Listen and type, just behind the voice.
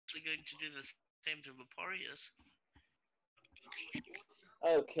actually going to do the same to Vaporeus.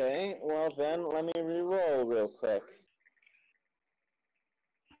 Okay, well then, let me re-roll real quick.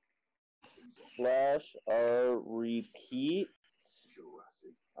 /r repeat.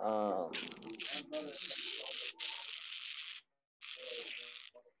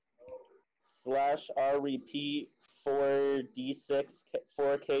 /r repeat 4d6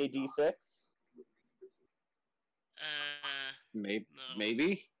 4k d6. Maybe. No.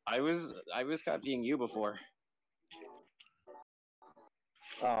 Maybe I was copying you before.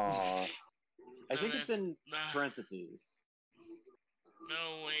 Aww. I think it's in parentheses.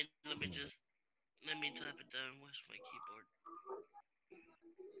 No, wait, let me type it down. Where's my keyboard?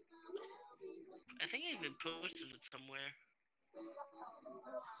 I think I even posted it somewhere.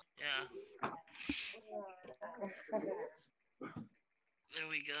 Yeah. There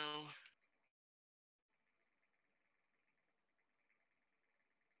we go.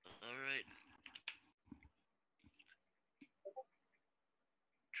 Alright.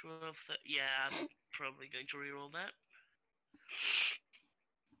 12, yeah, I'm probably going to reroll that.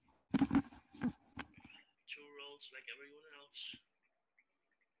 2 rolls like everyone else.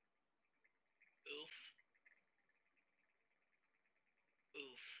 Oof.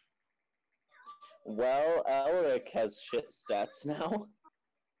 Oof. Well, Elric has shit stats now.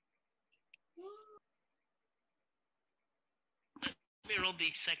 Let me roll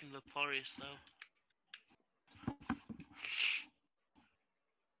the second Vaporeus though.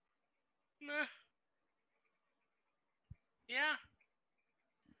 Nah. Yeah.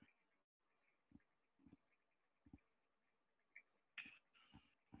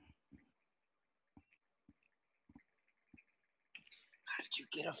 How did you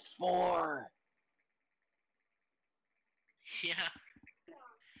get a 4? Yeah.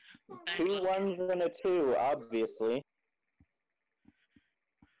 2 1s and a 2, obviously.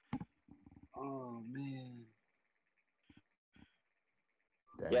 Oh man.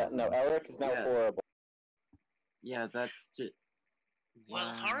 Yeah, no, Elric is now horrible. Yeah, that's just. Well,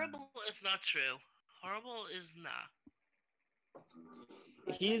 Wow. horrible is not true. Horrible is nah.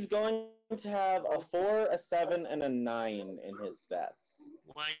 He's going to have a 4, a 7, and a 9 in his stats.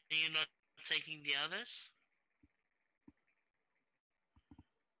 Why are you not taking the others?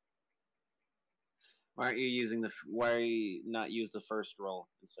 Why aren't you using the? Why are you not use the first roll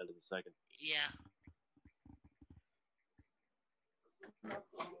instead of the second? Yeah.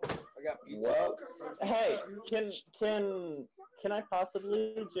 I got pizza. Well, hey, can I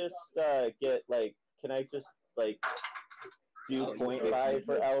possibly just get like? Can I just like do 0.5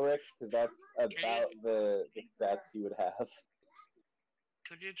 for Elric? Because that's about the stats he would have.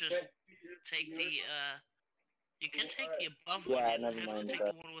 Could you just take the you can take the above one, Yeah, you don't never have mind. to take the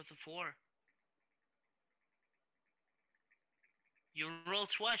one with the 4. You roll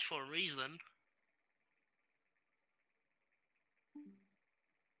twice for a reason.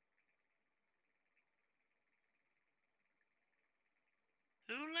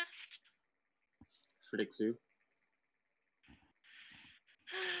 Who left? Fritixu.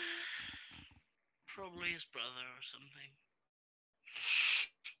 Probably his brother or something.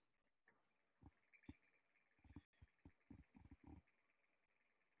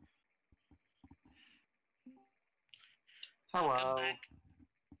 I'll come back.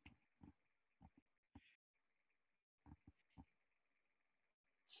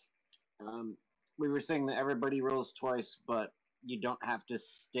 We were saying that everybody rolls twice, but you don't have to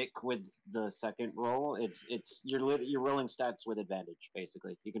stick with the second roll. You're rolling stats with advantage,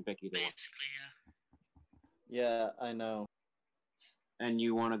 basically. You can pick either one. Basically, yeah. Yeah, I know. And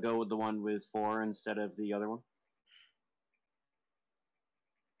you want to go with the one with 4 instead of the other one?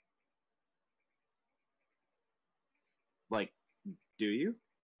 Like, do you?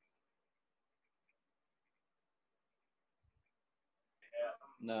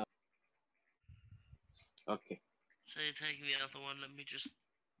 No. Okay. So you're taking the other one, let me just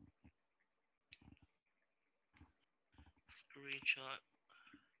screenshot.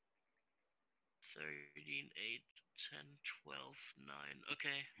 13, 8, 10, 12, 9.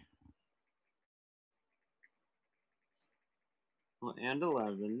 Okay. Well, and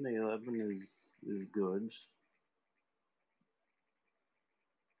 11. The 11 is good.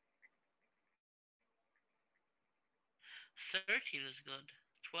 13 is good.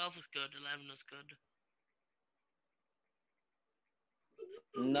 12 is good. 11 is good.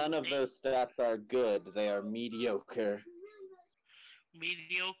 None of those stats are good. They are mediocre.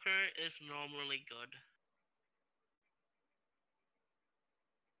 Mediocre is normally good.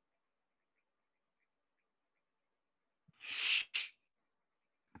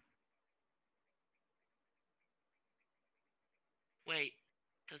 Wait,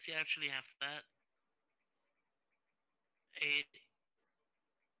 does Does he actually have that? 8,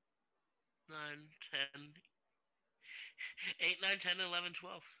 9, 10. 8, 9, 10, 11,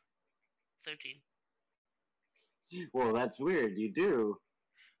 12, 13. Well, that's weird. You do.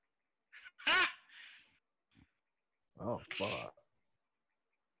 Ha! Oh, fuck.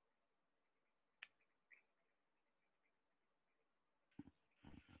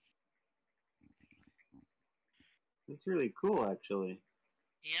 That's really cool, actually.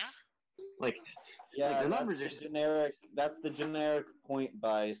 Yeah? Like, Yeah, like the that's numbers the are generic. That's the generic point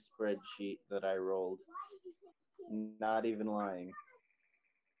buy spreadsheet that I rolled. Not even lying.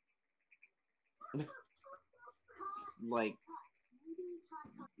 like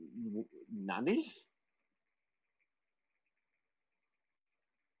Nani?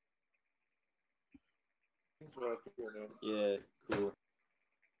 Yeah, cool.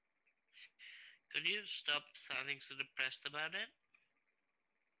 Could you stop sounding so depressed about it?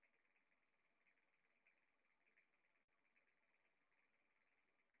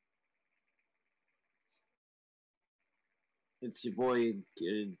 It's your boy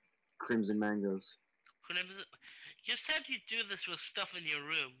Crimson Mangoes. You said you'd do this with stuff in your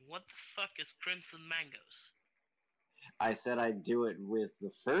room. What the fuck is Crimson Mangoes? I said I'd do it with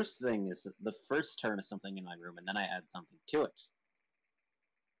the first turn of something in my room, and then I add something to it.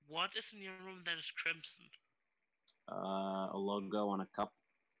 What is in your room that is crimson? A logo on a cup.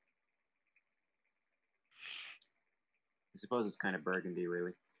 I suppose it's kind of burgundy,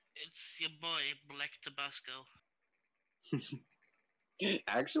 really. It's your boy, Black Tabasco.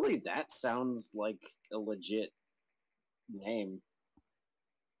 Actually, that sounds like a legit name.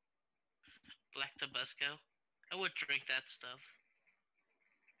 Black Tabasco? I would drink that stuff.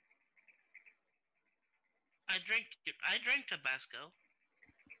 I drink Tabasco.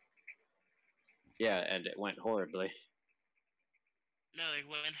 Yeah, and it went horribly. No, it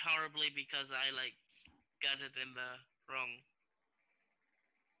went horribly because I got it in the wrong.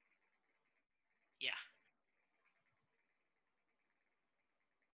 Yeah.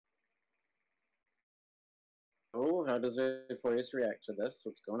 Oh, how does Victorious react to this?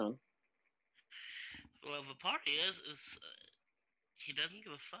 What's going on? Well, the party is he doesn't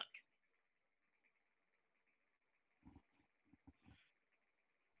give a fuck.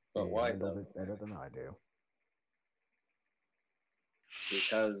 But why He though? does it better than I do.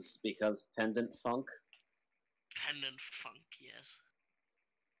 Because pendant funk. Pendant funk, yes.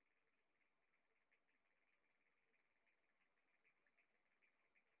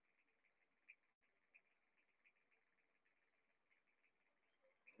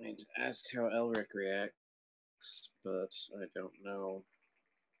 I need to ask how Elric reacts, but I don't know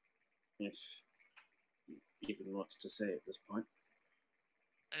if Ethan wants to say at this point.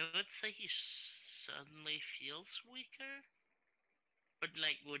 I would say he suddenly feels weaker. But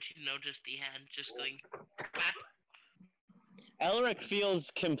would you notice the hand just going clap? Elric feels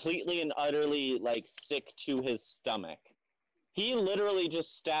completely and utterly sick to his stomach. He literally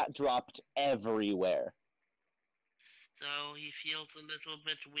just stat dropped everywhere. So he feels a little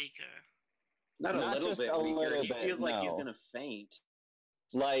bit weaker. Not Not a little just bit a weaker. little He bit, feels like he's no. gonna faint.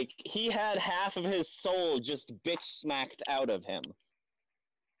 He had half of his soul just bitch smacked out of him.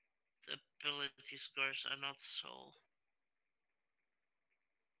 The ability scores are not soul.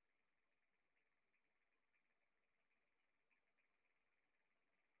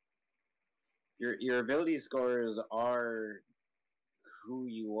 Your ability scores are who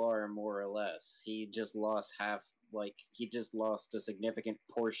you are, more or less. He just lost he just lost a significant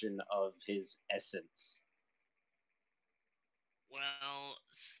portion of his essence. Well,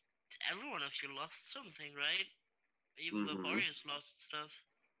 every one of you lost something, right? Even the Boreas lost stuff.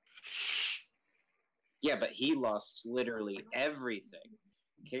 Yeah, but he lost literally everything.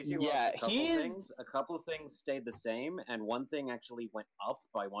 Casey lost a couple of things stayed the same, and one thing actually went up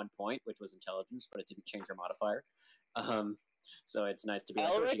by 1 point, which was intelligence, but it didn't change her modifier. So it's nice to be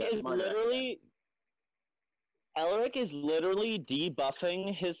Elric is literally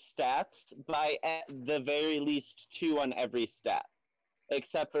debuffing his stats by at the very least 2 on every stat.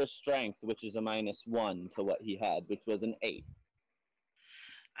 Except for strength, which is a -1 to what he had, which was an 8.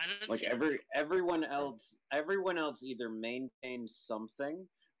 Like everyone else either maintained something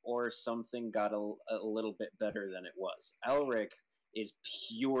or something got a little bit better than it was. Elric is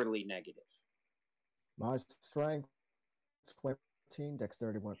purely negative. My strength 14,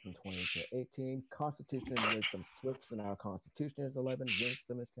 dexterity went from 20 to 18, constitution and wisdom switched, so now constitution is 11,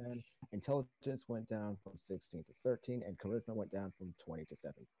 wisdom is 10, intelligence went down from 16 to 13, and charisma went down from 20 to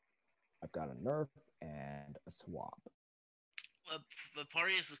 7. I've got a nerf and a swap.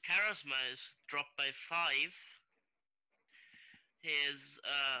 Vaporius' charisma is dropped by 5. His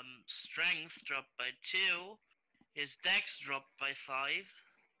strength dropped by 2. His dex dropped by 5.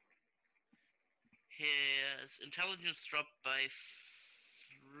 His intelligence dropped by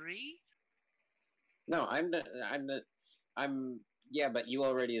 3. No, I'm. Yeah, but you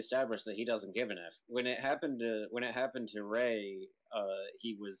already established that he doesn't give an F. When it happened to Ray,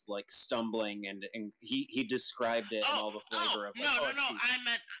 he was like stumbling and he described it in all the flavor of like, no, oh, no, geez. I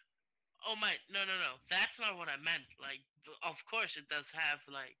meant. Oh my, no. That's not what I meant. Like, of course it does have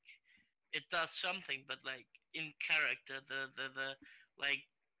like, it does something, but like in character, the like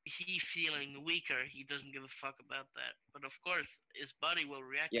he feeling weaker, he doesn't give a fuck about that. But of course, his body will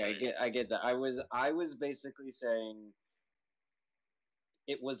react Yeah, to it. I get that. I was basically saying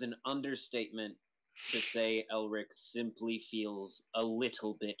it was an understatement to say Elric simply feels a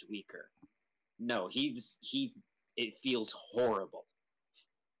little bit weaker. No, it feels horrible.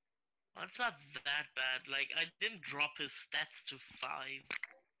 Well, it's not that bad. Like, I didn't drop his stats to 5.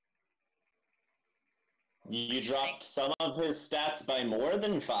 You dropped some of his stats by more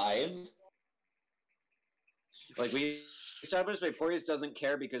than 5. Like, we established Vaporeus doesn't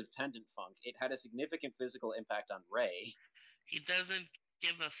care because Pendant Funk. It had a significant physical impact on Ray. He doesn't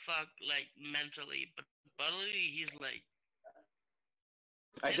give a fuck, like, mentally, but bodily, he's like.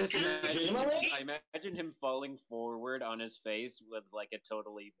 I imagine him falling forward on his face with like a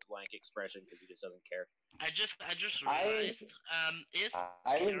totally blank expression because he just doesn't care. I just realized, his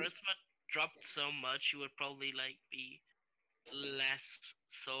charisma dropped so much, he would probably like be less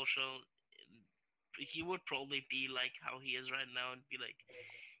social. He would probably be like how he is right now and be like,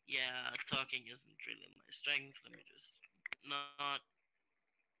 yeah, talking isn't really my strength. Let me just not.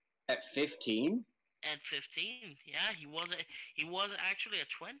 At 15? At 15, yeah, he was actually at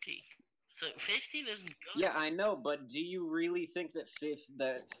 20. So 15 isn't good. Yeah, I know, but do you really think that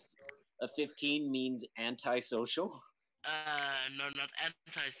a 15 means antisocial? No, not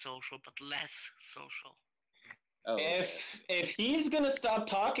antisocial, but less social. Oh, okay. If he's gonna stop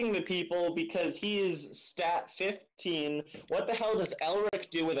talking to people because he is stat 15, what the hell does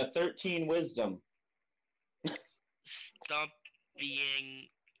Elric do with a 13 wisdom? Stop being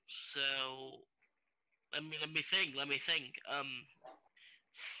so. Let me think.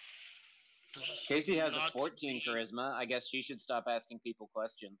 Casey has a 14 charisma. I guess she should stop asking people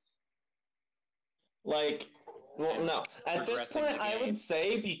questions. Like, well, no. At this point, I would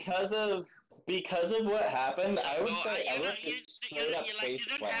say because of what happened, I would say Elric just straight up face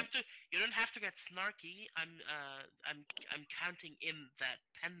plants. You don't have to get snarky. I'm counting in that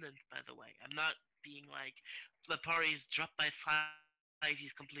pendant, by the way. I'm not being like the party's dropped by 5.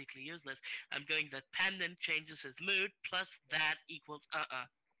 He's completely useless. I'm going that pendant changes his mood plus that equals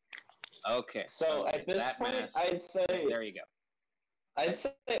Okay. So okay. At this that point, math, I'd say there you go. I'd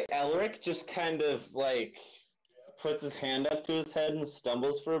say Elric just kind of like puts his hand up to his head and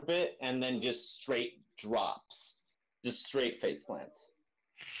stumbles for a bit, and then just straight drops, just straight face plants.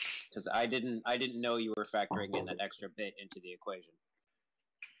 Because I didn't know you were factoring in that extra bit into the equation.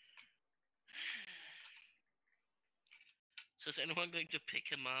 So is anyone going to pick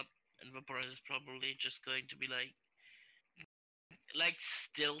him up? And Vapora is probably just going to be like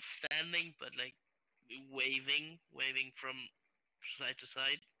still standing, but like waving from side to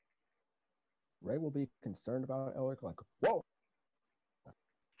side. Ray will be concerned about Elric, like, whoa, what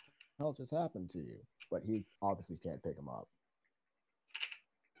the hell just happened to you? But he obviously can't pick him up.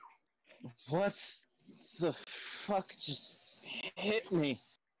 What the fuck just hit me?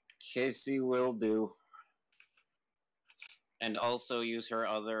 Casey will do. And also use her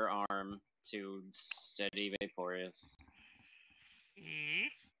other arm to steady Vaporeus. Mm-hmm.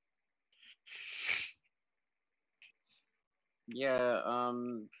 Yeah,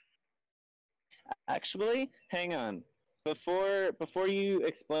 Actually, hang on. Before you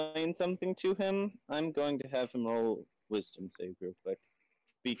explain something to him, I'm going to have him roll wisdom save real quick.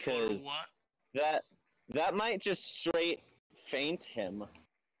 Because that might just straight faint him.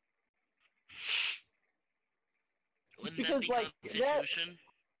 Wouldn't because that be like Constitution?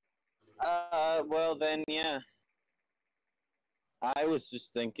 that well then yeah. I was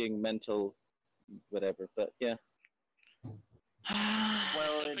just thinking mental whatever, but yeah.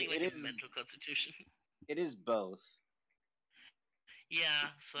 well, Something it like is a mental constitution. It is both.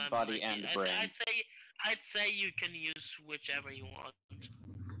 Yeah, so I'm body like, and brain. I'd say you can use whichever you want.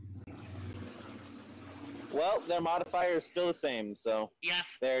 Well, their modifier is still the same, so Yeah.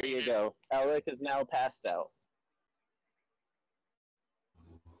 there you go. Elric is now passed out.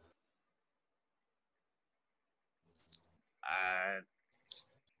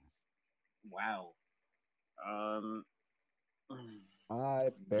 Wow. I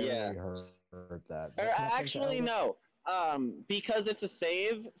barely heard that. Actually, no. Because it's a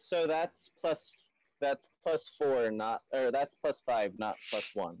save, so that's +4, not, or that's +5, not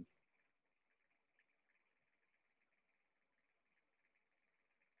 +1.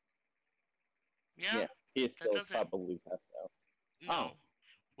 Yeah, he's still probably passed out. No.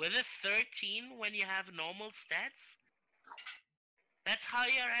 With a 13 when you have normal stats? That's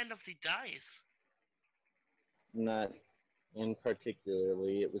higher end of the dice. Not in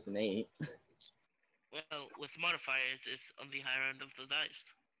particularly, it was an 8. Well, with modifiers, it's on the higher end of the dice.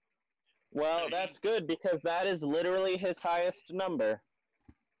 Well, 13. That's good, because that is literally his highest number.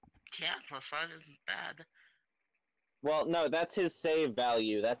 Yeah, +5 isn't bad. Well, no, that's his save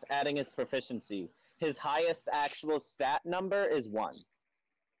value. That's adding his proficiency. His highest actual stat number is 1.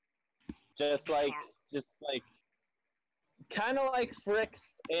 Just like, kind of like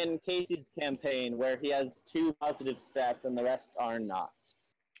Fricks in Casey's campaign, where he has 2 positive stats and the rest are not.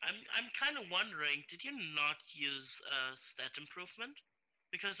 I'm kind of wondering, did you not use stat improvement?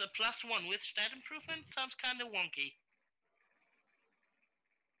 Because a +1 with stat improvement sounds kind of wonky.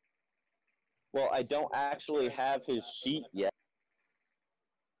 Well, I don't actually have his sheet yet.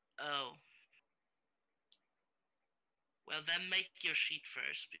 Oh. Well, then make your sheet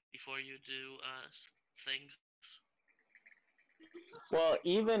first before you do things. Well,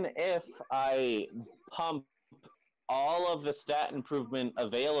 even if I pump all of the stat improvement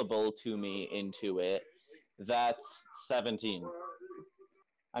available to me into it, that's 17.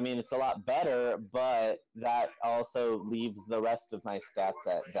 I mean, it's a lot better, but that also leaves the rest of my stats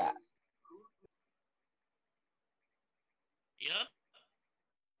at that. Yep.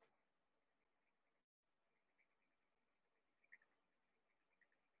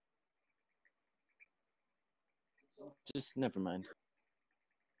 Just never mind.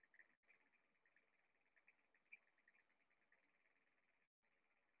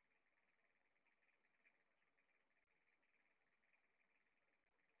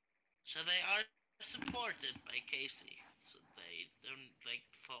 So they are supported by Casey, so they don't like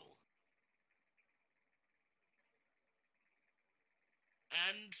fall.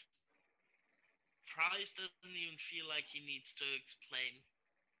 And Price doesn't even feel like he needs to explain.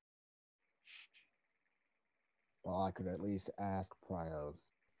 Well, I could at least ask Prios.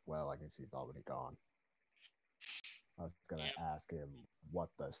 Well, I guess he's already gone. I was gonna ask him what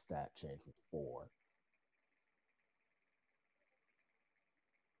the stat change was for.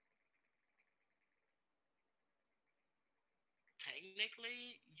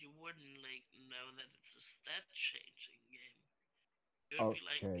 Technically, you wouldn't like know that it's a stat changing game. It would be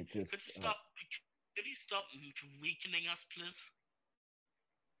like, could you stop weakening us, please?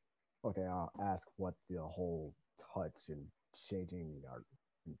 Okay, I'll ask what the whole touch and changing our.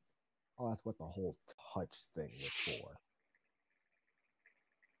 I'll ask what the whole touch thing was for.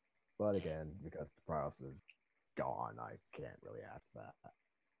 But again, because Prios is gone, I can't really ask that.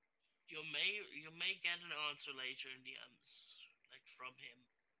 You may get an answer later in the like from him.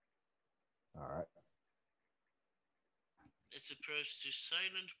 All right. It's opposed to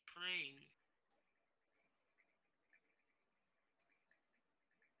silent praying.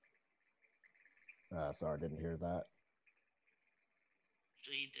 Sorry, didn't hear that.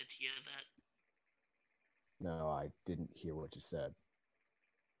 So you did hear that? No, I didn't hear what you said.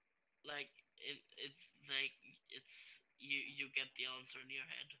 Like it's like you get the answer in your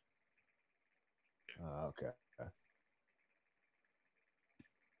head. Okay.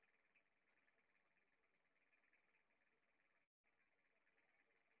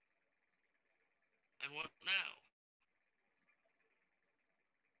 And what now?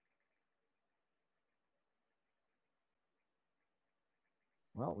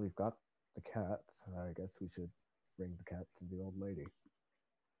 Well, we've got the cat. I guess we should bring the cat to the old lady.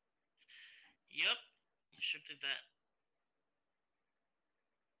 Yep, you should do that.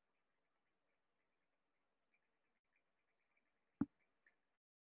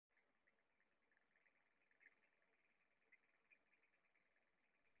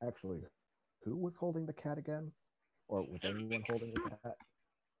 Actually, who was holding the cat again? Or was anyone holding the cat?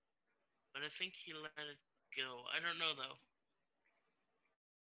 But I think he let it go. I don't know though.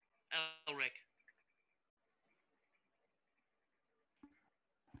 Elric.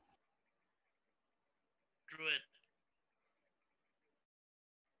 Druid.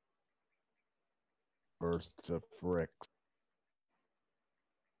 Bursts of fricks.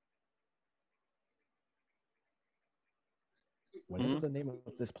 What is the name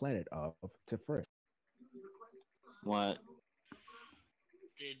of this planet of Tifric? What?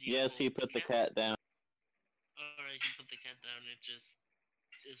 Yes, he put the cat down. Alright, he put the cat down. It just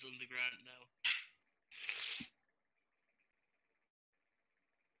is on the ground now.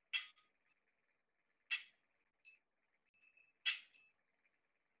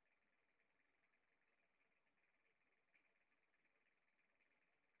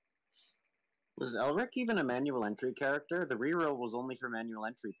 Was Elric even a manual entry character? The reroll was only for manual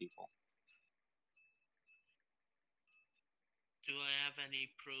entry people. Do I have any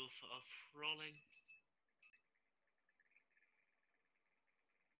proof of rolling?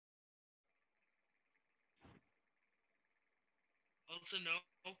 Also, no.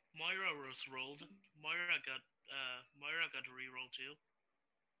 Moira was rolled. Moira got a reroll too.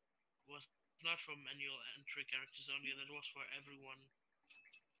 It was not for manual entry characters only. That was for everyone.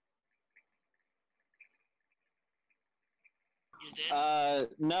 You did?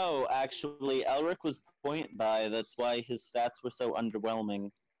 No, actually, Elric was point buy. That's why his stats were so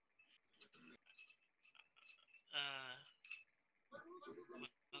underwhelming.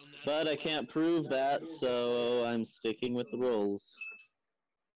 But I can't prove that, so I'm sticking with the rolls.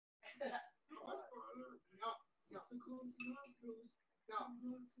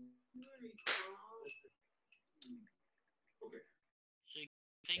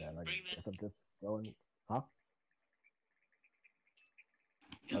 Yeah, I guess I'm just going. Huh?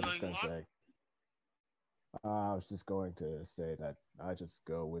 I was just gonna say. I was just going to say that I just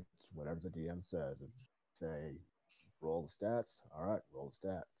go with whatever the DM says and say, roll the stats. All right, roll the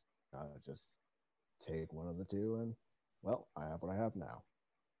stats. I just take one of the two, and well, I have what I have now.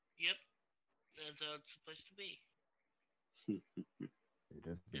 Yep, that's how it's supposed to be. It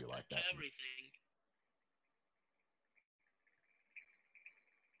just be like that. Everything.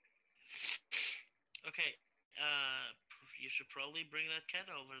 Okay, you should probably bring that cat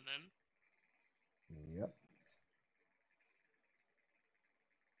over then. Yep.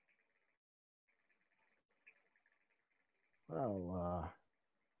 Well,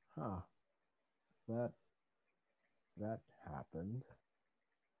 that happened.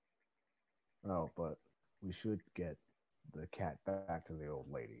 Oh, but we should get the cat back to the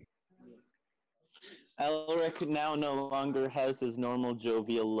old lady. Elric now no longer has his normal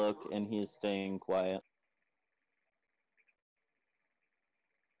jovial look, and he is staying quiet.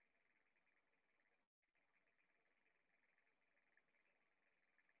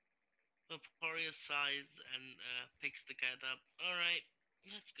 Vaporia sighs and picks the cat up. Alright,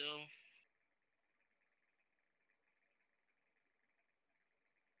 let's go.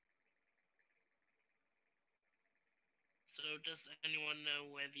 So does anyone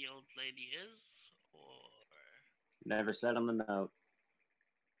know where the old lady is? Or never said on the note.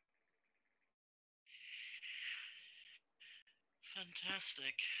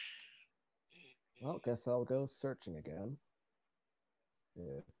 Fantastic. Well, guess I'll go searching again.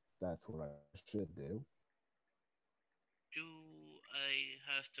 If that's what I should do. Do I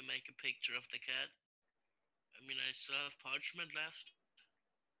have to make a picture of the cat? I mean, I still have parchment left.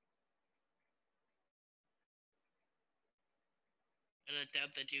 And I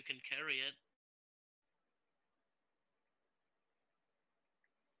doubt that you can carry it.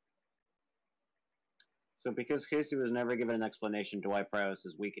 So because Casey was never given an explanation to why Prios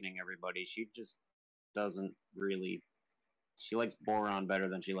is weakening everybody, she just doesn't really... She likes Boron better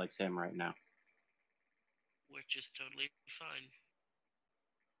than she likes him right now. Which is totally fine.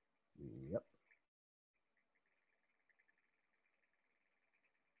 Yep.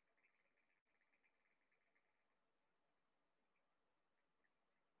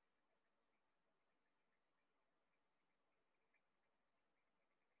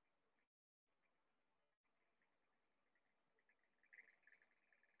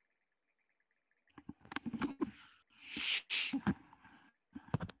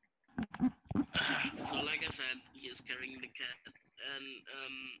 So like I said, he is carrying the cat and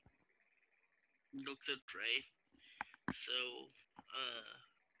looks at Trey. So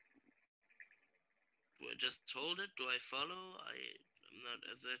do I just hold it? Do I follow? I'm not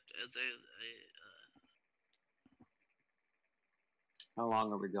How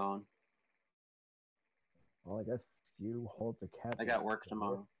long are we going? Well, I guess you hold the cat. I got work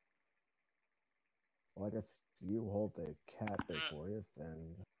tomorrow. Well, I guess you hold the cat Victorious,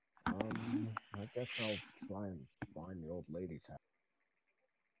 and I guess I'll try and find the old lady's house.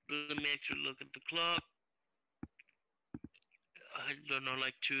 Let me actually look at the clock. I don't know,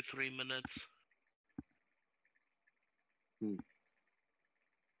 like 2-3 minutes.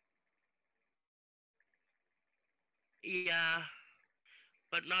 Yeah,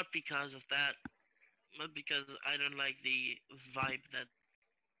 but not because of that. Not because I don't like the vibe that's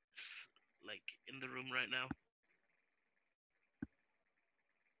like in the room right now.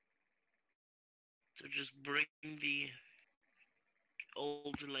 So just bring the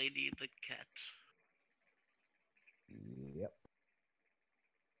old lady the cat. Yep.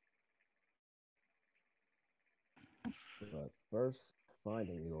 But first,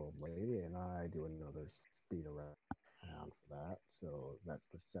 finding the old lady, and I do another speed around for that. So that's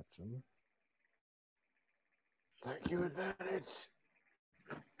perception. Thank you, advantage.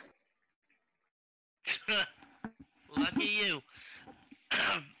 Lucky you.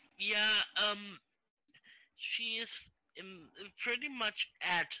 Yeah, she is pretty much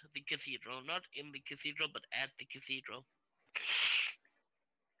at the cathedral. Not in the cathedral, but at the cathedral.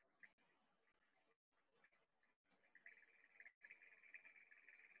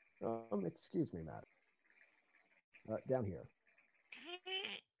 Excuse me, madam. Down here.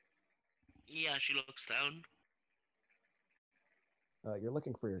 Yeah, she looks down. You're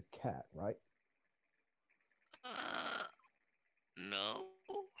looking for your cat, right? No.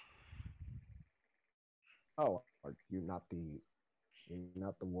 Oh, are you not the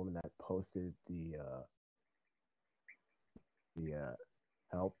woman that posted the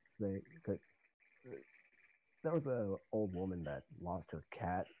help thing? Because there was a old woman that lost her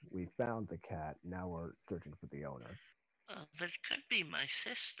cat. We found the cat. Now we're searching for the owner. That could be my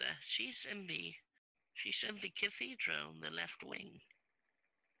sister. She's in the cathedral in the left wing.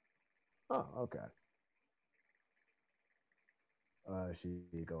 Oh, okay. Is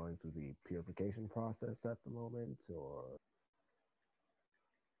she going through the purification process at the moment, or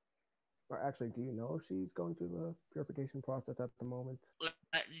actually, do you know if she's going through the purification process at the moment?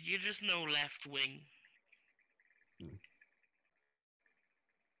 You just know left wing.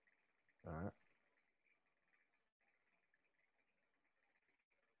 All right.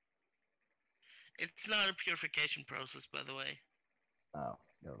 It's not a purification process, by the way. Oh,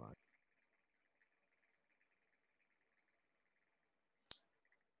 never mind.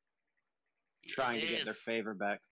 Trying to get their favor back.